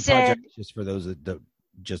he said, Project, just for those that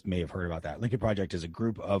just may have heard about that, Lincoln Project is a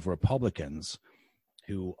group of Republicans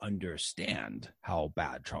who understand how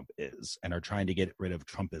bad Trump is and are trying to get rid of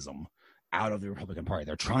Trumpism out of the Republican Party.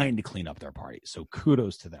 They're trying to clean up their party. So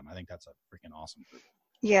kudos to them. I think that's a freaking awesome group.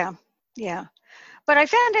 Yeah. Yeah. But I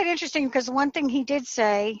found it interesting, because one thing he did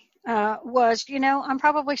say was, I'm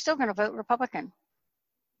probably still going to vote Republican.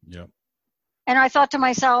 Yep. And I thought to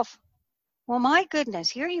myself, well, my goodness,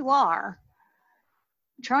 here you are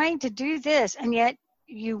trying to do this, and yet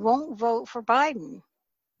you won't vote for Biden.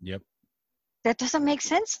 Yep. That doesn't make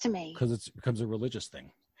sense to me. Because it becomes a religious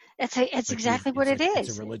thing. It's exactly what it is.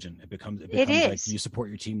 It's a religion. It becomes it is. like you support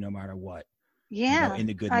your team no matter what. Yeah. In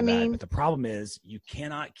the good and the bad. But the problem is you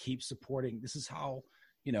cannot keep supporting. This is how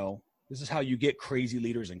you get crazy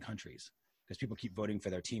leaders in countries, because people keep voting for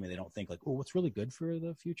their team and they don't think like, oh, what's really good for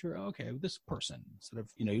the future? Oh, okay, this person. Instead of,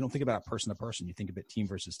 you don't think about person to person. You think about team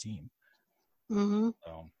versus team. Mm-hmm.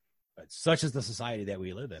 But such is the society that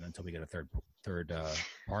we live in until we get a third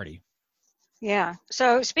party. Yeah.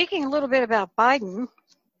 So speaking a little bit about Biden,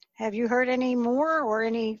 have you heard any more or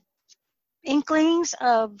any inklings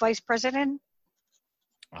of vice president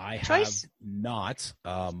choice? Have not,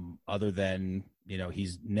 other than,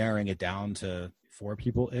 he's narrowing it down to 4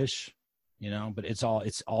 people-ish, but it's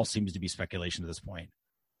all seems to be speculation at this point.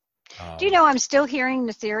 Do you know, I'm still hearing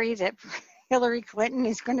the theory that Hillary Clinton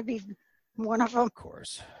is going to be one of them. Of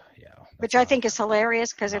course. Yeah. Which I think is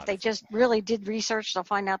hilarious, because if they just really did research, they'll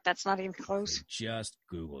find out that's not even close. They just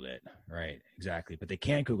Googled it. Right. Exactly. But they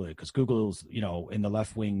can't Google it because Google's, in the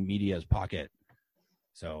left-wing media's pocket.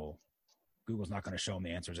 So Google's not going to show them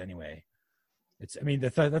the answers anyway. It's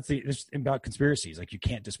about conspiracies. Like, you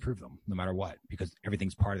can't disprove them no matter what, because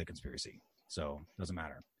everything's part of the conspiracy. So it doesn't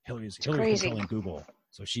matter. Hillary's controlling Google.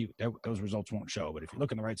 So those results won't show. But if you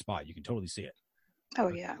look in the right spot, you can totally see it. Oh,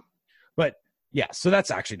 yeah. But yeah, so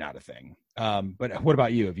that's actually not a thing. But what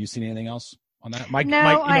about you? Have you seen anything else on that? I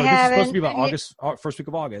haven't. This is supposed to be about August, first week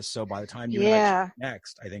of August. So by the time you and I check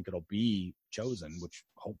next, I think it'll be chosen, which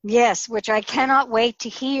I cannot wait to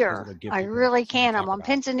hear. I really can. I'm on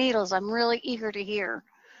pins and needles. I'm really eager to hear.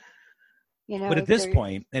 But at this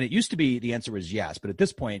point, and it used to be the answer was yes, but at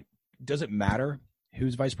this point, does it matter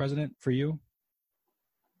who's vice president for you?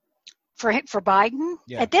 For Biden?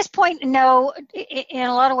 Yeah. At this point, no. In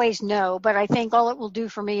a lot of ways, no. But I think all it will do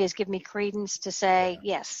for me is give me credence to say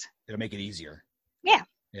yes. It'll make it easier. Yeah.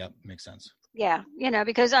 Yeah, makes sense. Yeah,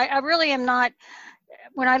 because I really am not.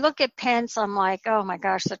 When I look at Pence, I'm like, oh my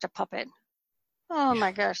gosh, such a puppet. Oh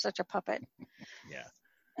my gosh, such a puppet. Yeah.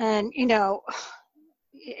 And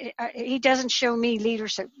he doesn't show me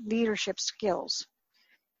leadership skills.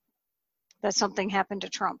 That something happened to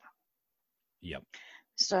Trump. Yep.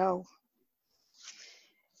 So.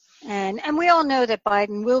 And we all know that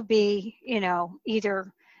Biden will be,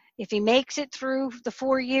 either if he makes it through the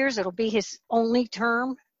 4 years, it'll be his only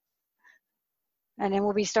term. And then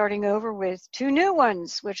we'll be starting over with 2 new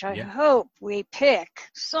ones, which I hope we pick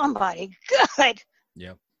somebody good.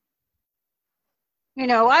 Yep.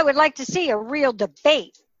 I would like to see a real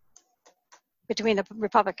debate between the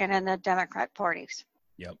Republican and the Democrat parties.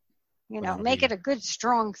 Yep. Make it a good,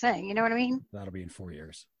 strong thing. You know what I mean? That'll be in 4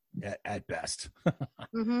 years. At best.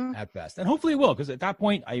 Mm-hmm. At best. And hopefully it will, because at that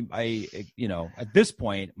point, I at this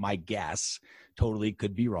point, my guess totally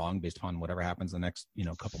could be wrong based upon whatever happens the next,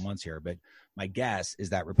 couple months here. But my guess is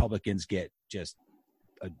that Republicans get just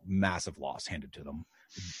a massive loss handed to them.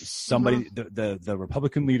 Somebody, the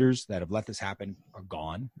Republican leaders that have let this happen are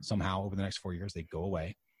gone somehow over the next 4 years. They go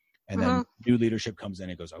away. And then new leadership comes in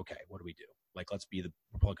and goes, okay, what do we do? Like, let's be the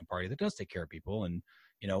Republican Party that does take care of people and,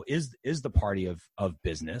 is the party of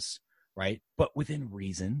business, right? But within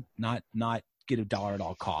reason, not get a dollar at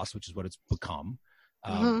all costs, which is what it's become.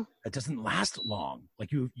 It doesn't last long.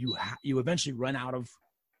 Like you eventually run out of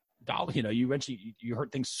dollars. You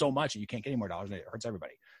hurt things so much and you can't get any more dollars, and it hurts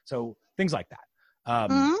everybody. So things like that.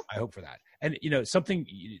 I hope for that. And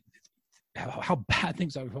how bad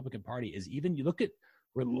things are in the Republican Party is, even you look at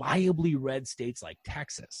reliably red states like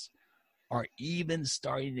Texas are even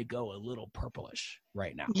starting to go a little purplish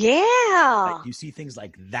right now. Yeah. Like, you see things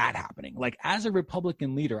like that happening. Like, as a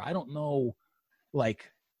Republican leader, I don't know,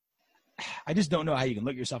 I just don't know how you can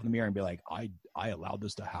look yourself in the mirror and be like, I allowed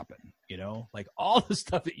this to happen. Like, all the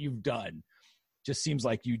stuff that you've done just seems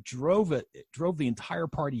like you drove the entire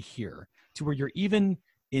party here to where you're even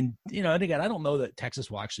in, and again, I don't know that Texas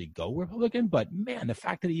will actually go Republican, but man, the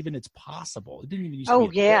fact that even it's possible, it didn't even used to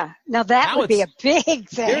be. Now that would be a big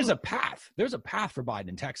thing. There's a path for Biden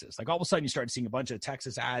in Texas. Like, all of a sudden you start seeing a bunch of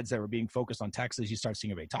Texas ads that were being focused on Texas. You start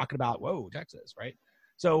seeing everybody talking about, whoa, Texas, right?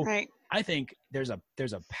 So I think there's a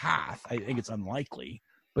path. I think it's unlikely,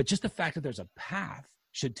 but just the fact that there's a path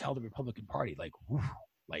should tell the Republican Party, like, whew,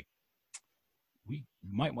 like, we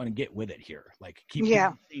might want to get with it here. Like, keep doing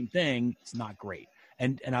the same thing. It's not great.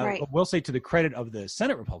 And I will say, to the credit of the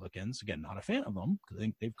Senate Republicans, again, not a fan of them because I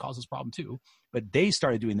think they've caused this problem too, but they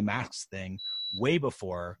started doing the masks thing way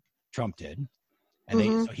before Trump did. And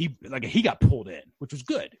he got pulled in, which was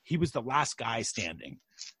good. He was the last guy standing.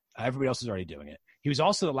 Everybody else was already doing it. He was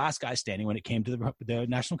also the last guy standing when it came to the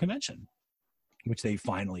National Convention, which they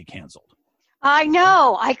finally canceled. I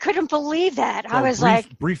know. I couldn't believe that. So I was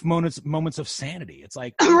brief moments of sanity. It's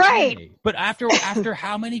like, right. Okay. But after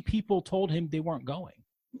how many people told him they weren't going?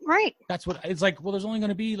 Right. That's what it's like. Well, there's only going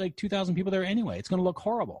to be like 2,000 people there anyway. It's going to look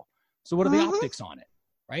horrible. So what are the optics on it?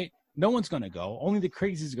 Right. No one's going to go. Only the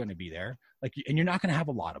crazies are going to be there. Like, and you're not going to have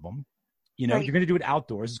a lot of them. You know, you're going to do it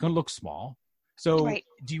outdoors. It's going to look small. So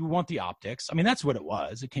do you want the optics? I mean, that's what it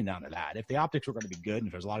was. It came down to that. If the optics were going to be good and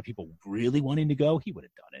if there's a lot of people really wanting to go, he would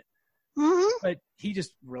have done it. But he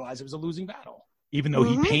just realized it was a losing battle, even though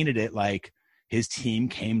he painted it like his team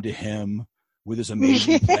came to him with this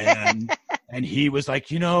amazing plan. And he was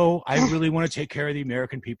like, you know, I really want to take care of the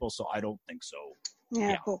American people, so I don't think so.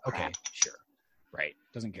 Yeah. Okay, sure. Right.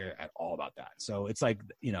 Doesn't care at all about that. So it's like,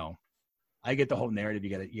 you know, I get the whole narrative you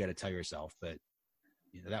got to tell yourself, but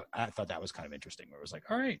you know, that I thought that was kind of interesting where it was like,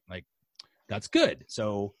 all right, like that's good.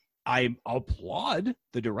 So I applaud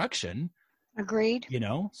the direction. Agreed. You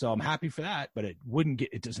know, so I'm happy for that, but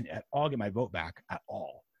it doesn't at all get my vote back at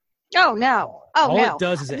all. Oh, no. All it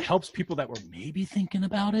does is it helps people that were maybe thinking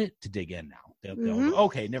about it to dig in now. They'll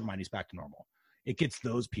okay, never mind, he's back to normal. It gets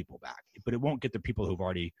those people back, but it won't get the people who've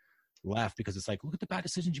already left because it's like, look at the bad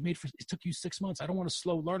decisions you made. It took you 6 months. I don't want a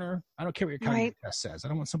slow learner. I don't care what your county test says. I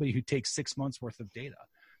don't want somebody who takes 6 months worth of data.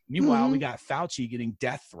 Meanwhile, we got Fauci getting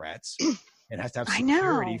death threats and has to have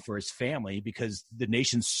security for his family because the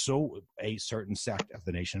nation's a certain sect of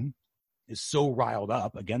the nation is so riled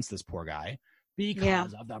up against this poor guy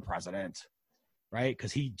because of the president, right?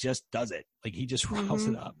 Because he just does it. Like he just riles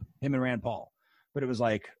it up, him and Rand Paul. But it was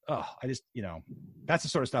like, oh, I just, you know, that's the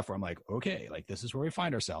sort of stuff where I'm like, okay, like this is where we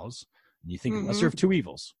find ourselves. And you think, lesser of two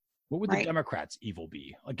evils. What would the Democrats' evil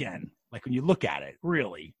be? Again, like when you look at it,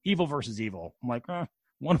 really, evil versus evil. I'm like,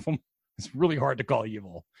 one of them is really hard to call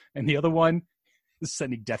evil. And the other one is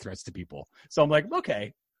sending death threats to people. So I'm like,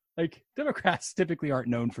 okay, like Democrats typically aren't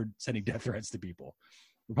known for sending death threats to people.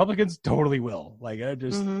 Republicans totally will. Like,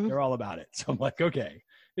 they're all about it. So I'm like, okay.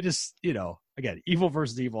 It just, you know, again, evil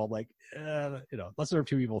versus evil. I'm like, you know, lesser of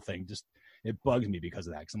two evil thing. Just, it bugs me because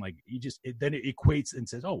of that. Cause I'm like, then it equates and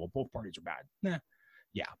says, oh, well, both parties are bad. Nah.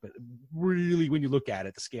 Yeah. But really, when you look at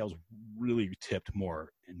it, the scale's really tipped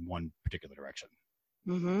more in one particular direction.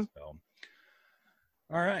 So,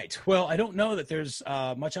 all right. Well, I don't know that there's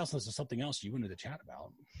much else unless there's something else you wanted to chat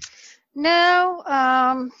about.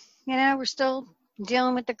 No. You know, we're still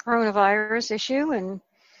dealing with the coronavirus issue and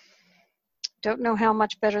don't know how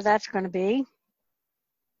much better that's going to be.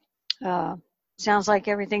 Sounds like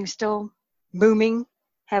everything's still booming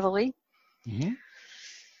heavily.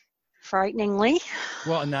 Frighteningly.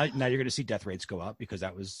 Well, and now you're going to see death rates go up because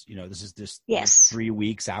that was, you know, this is just 3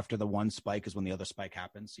 weeks after the one spike is when the other spike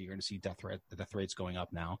happens. So you're going to see death rates going up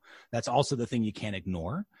now. That's also the thing you can't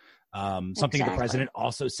ignore. Something the president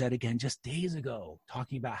also said again just days ago,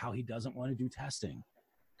 talking about how he doesn't want to do testing.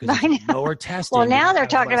 Lower testing. Well, now they're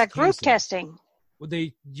talking about group testing. Well,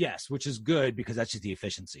 which is good because that's just the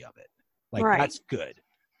efficiency of it. Like that's good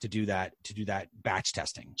to do that batch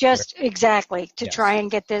testing. Just exactly to try and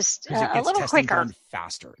get this a little quicker, done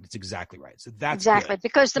faster. It's exactly right. So that's exactly good.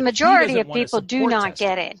 Because the majority of people do not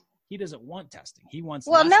get it. He doesn't want testing. He wants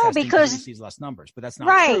testing because he sees less numbers, but that's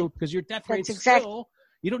not true because your death rate still.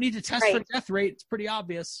 You don't need to test for death rate. It's pretty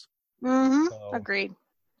obvious. So, agreed.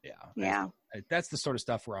 Yeah. That's the sort of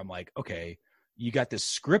stuff where I'm like, okay, you got this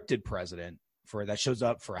scripted president that shows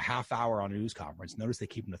up for a half hour on a news conference. Notice they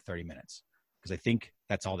keep him to 30 minutes because I think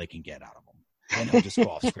that's all they can get out of him. And he'll just go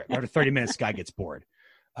off script. After 30 minutes, the guy gets bored.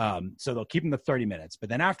 So they'll keep him to 30 minutes. But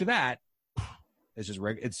then after that, it's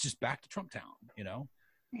just back to Trump town, you know?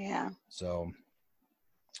 Yeah. So,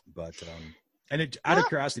 but, out of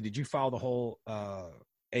curiosity, did you follow the whole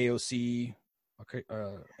AOC? Okay,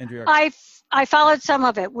 Andrea. I followed some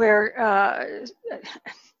of it where,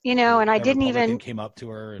 you know, and I didn't even came up to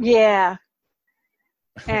her.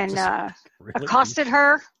 And really? Accosted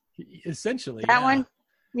her. Essentially, that one.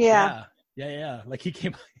 Yeah. Like he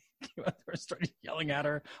came up there and started yelling at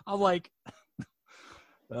her. I'm like,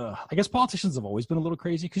 I guess politicians have always been a little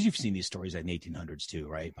crazy because you've seen these stories in the 1800s too,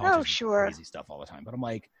 right? Oh, sure. Crazy stuff all the time. But I'm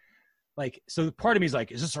like, so part of me is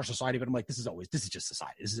like, is this our society? But I'm like, this is just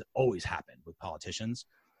society. This has always happened with politicians.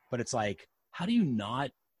 But it's like, how do you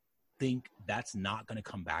not think that's not going to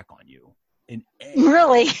come back on you?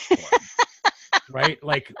 Really? Right?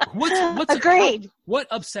 Like, what's agreed? What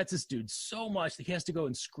upsets this dude so much that he has to go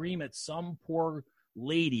and scream at some poor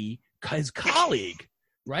lady, his colleague,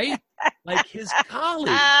 right? Like his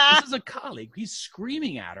colleague. This is a colleague. He's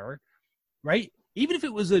screaming at her, right? Even if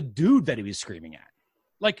it was a dude that he was screaming at.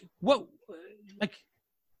 Like what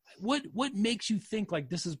makes you think like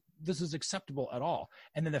this is acceptable at all?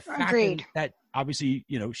 And then the fact that obviously,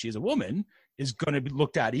 you know, she's a woman is going to be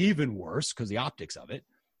looked at even worse because the optics of it.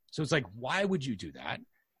 So it's like, why would you do that?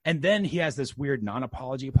 And then he has this weird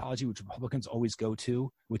non-apology apology, which Republicans always go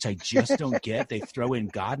to, which I just don't get. They throw in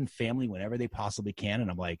God and family whenever they possibly can. And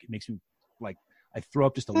I'm like, it makes me like, I throw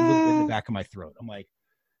up just a little bit in the back of my throat. I'm like,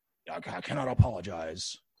 I cannot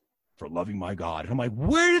apologize for loving my God. And I'm like,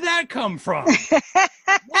 where did that come from?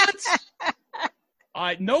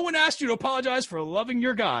 What? No one asked you to apologize for loving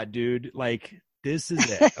your God, dude. Like, this is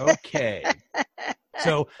it. Okay.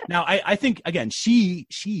 So now I think, again, she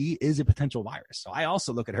is a potential virus. So I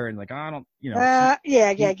also look at her and like, I don't,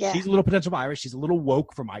 she's a little potential virus. She's a little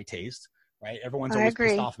woke for my taste, right? Everyone's always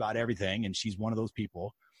pissed off about everything. And she's one of those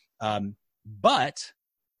people. But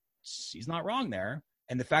she's not wrong there.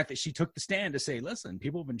 And the fact that she took the stand to say, listen,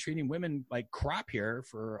 people have been treating women like crap here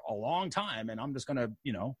for a long time. And I'm just going to,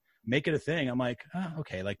 make it a thing. I'm like,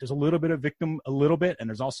 okay, like there's a little bit of victim, a little bit. And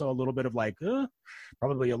there's also a little bit of like,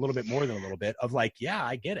 probably a little bit more than a little bit of like, yeah,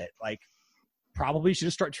 I get it. Like, probably should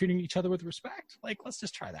just start treating each other with respect. Like, let's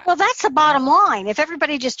just try that. Well, that's the bottom line. If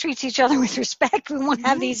everybody just treats each other with respect, we won't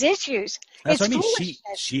have these issues. That's it's what I mean. foolishness.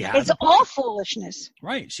 She has it's all foolishness.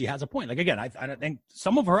 Right. She has a point. Like, again, I don't think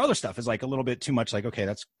some of her other stuff is like a little bit too much. Like, okay,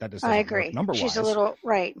 that doesn't I agree. Number She's wise. a little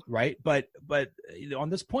right. But on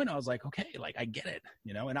this point, I was like, okay, like I get it,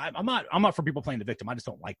 and I'm not for people playing the victim. I just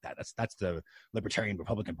don't like that. That's the libertarian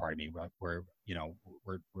Republican part of me where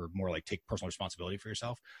we're more like take personal responsibility for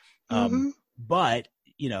yourself. But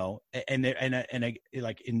and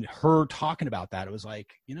like in her talking about that, it was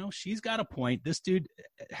like, she's got a point. This dude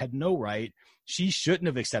had no right. She shouldn't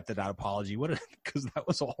have accepted that apology. Because that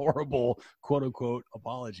was a horrible quote unquote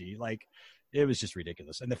apology. Like, it was just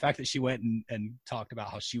ridiculous. And the fact that she went and talked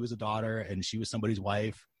about how she was a daughter and she was somebody's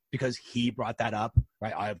wife because he brought that up,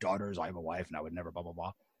 right? I have daughters, I have a wife, and I would never blah, blah,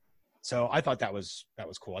 blah. So I thought that was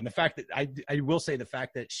cool. And the fact that I will say the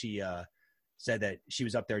fact that she said that she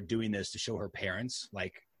was up there doing this to show her parents,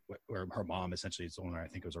 like, or her mom essentially is the one I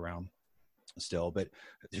think was around still, but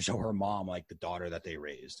to show her mom, like the daughter that they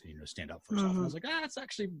raised, stand up for herself. And I was like,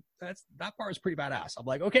 that part is pretty badass. I'm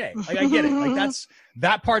like, okay, like I get it. Like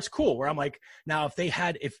that part's cool. Where I'm like, now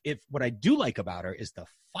if what I do like about her is the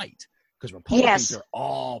fight, because Republicans are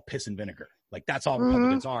all piss and vinegar. Like that's all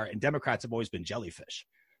Republicans are. And Democrats have always been jellyfish.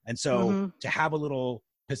 And so to have a little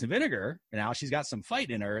piss and vinegar, and now she's got some fight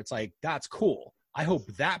in her. It's like, that's cool. I hope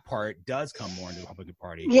that part does come more into the Republican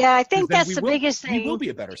Party. Yeah, I think that's the biggest thing. We will be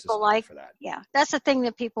a better system for that. Yeah, that's the thing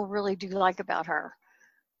that people really do like about her,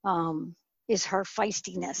 is her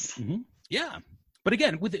feistiness. Yeah. But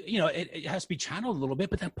again, with it has to be channeled a little bit.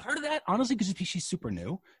 But then part of that, honestly, because she's super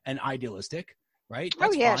new and idealistic, right?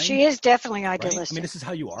 That's fine. She is definitely idealistic. Right? I mean, this is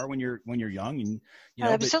how you are when you're young, and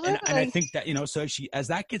absolutely. And I think that so as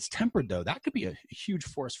that gets tempered, though, that could be a huge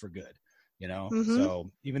force for good. So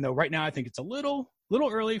even though right now I think it's a little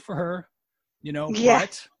early for her,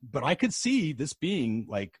 but I could see this being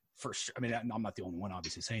like, for sure. I mean, I'm not the only one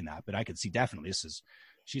obviously saying that, but I could see definitely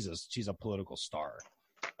she's a political star.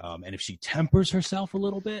 And if she tempers herself a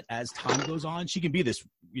little bit as time goes on, she can be this,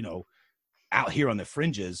 out here on the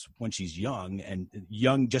fringes when she's young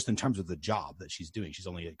just in terms of the job that she's doing. She's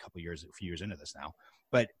only a few years into this now,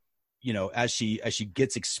 but as she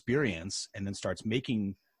gets experience and then starts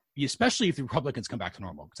making, especially if the Republicans come back to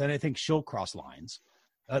normal, because then I think she'll cross lines,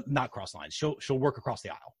 not cross lines. She'll work across the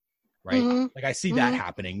aisle, right? Like I see that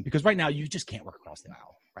happening, because right now you just can't work across the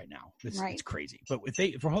aisle right now. It's crazy. But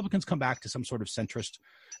if Republicans come back to some sort of centrist,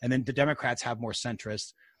 and then the Democrats have more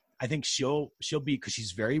centrist, I think she'll be, because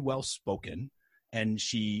she's very well spoken and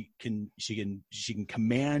she can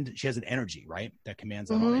command. She has an energy, right, that commands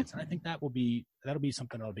that audience, and I think that'll be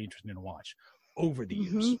something that'll be interesting to watch over the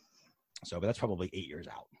years. So, but that's probably 8 years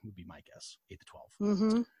out, would be my guess, 8 to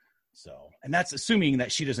 12. So, and that's assuming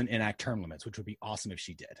that she doesn't enact term limits, which would be awesome if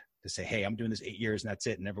she did, to say, hey, I'm doing this 8 years and that's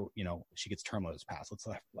it. And never, she gets term limits passed. Let's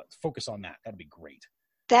focus on that. That'd be great.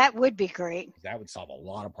 That would be great. That would solve a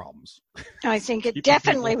lot of problems. I think it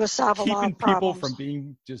definitely would solve a lot of problems. People from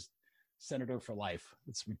being just senator for life.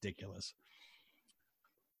 It's ridiculous.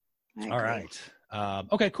 All right.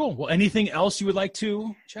 Okay, cool. Well, anything else you would like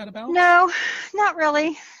to chat about? No, not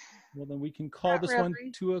really. Well, then we can call this one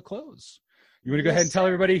to a close. You want to go ahead and tell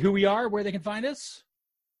everybody who we are, where they can find us?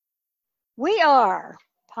 We are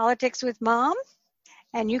Politics with Mom,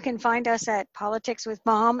 and you can find us at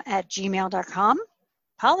politicswithmom@gmail.com,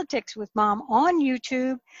 Politics with Mom on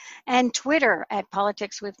YouTube, and Twitter at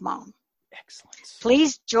Politics with Mom. Excellent.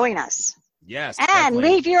 Please join us. Yes. And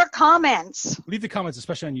definitely. leave your comments. Leave the comments,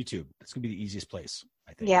 especially on YouTube. That's going to be the easiest place,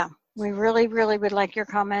 I think. Yeah. We really, really would like your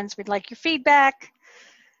comments. We'd like your feedback.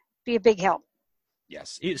 Be a big help.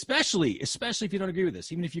 Yes, especially if you don't agree with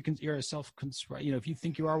this, even if you're a if you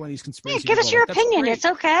think you are one of these conspiracy give people, us your that's opinion. great. It's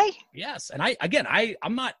okay. Yes, and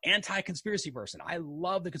I'm not anti-conspiracy person. I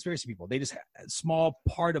love the conspiracy people. They just a small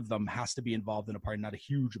part of them has to be involved in a party, not a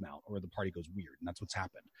huge amount, or the party goes weird, and that's what's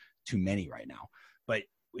happened. Too many right now. But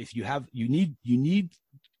if you need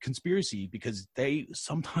conspiracy because they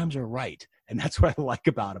sometimes are right, and that's what I like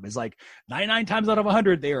about them. Is like 99 times out of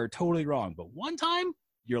 100 they are totally wrong, but one time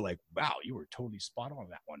you're like, wow, you were totally spot on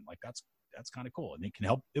that one. Like that's kind of cool, and it can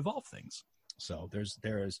help evolve things. So there's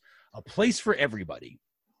a place for everybody.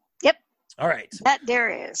 Yep. All right. That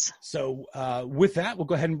there is. So with that, we'll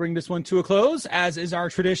go ahead and bring this one to a close, as is our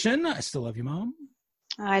tradition. I still love you, Mom.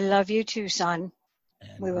 I love you too, son.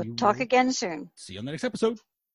 And we will talk again soon. See you on the next episode.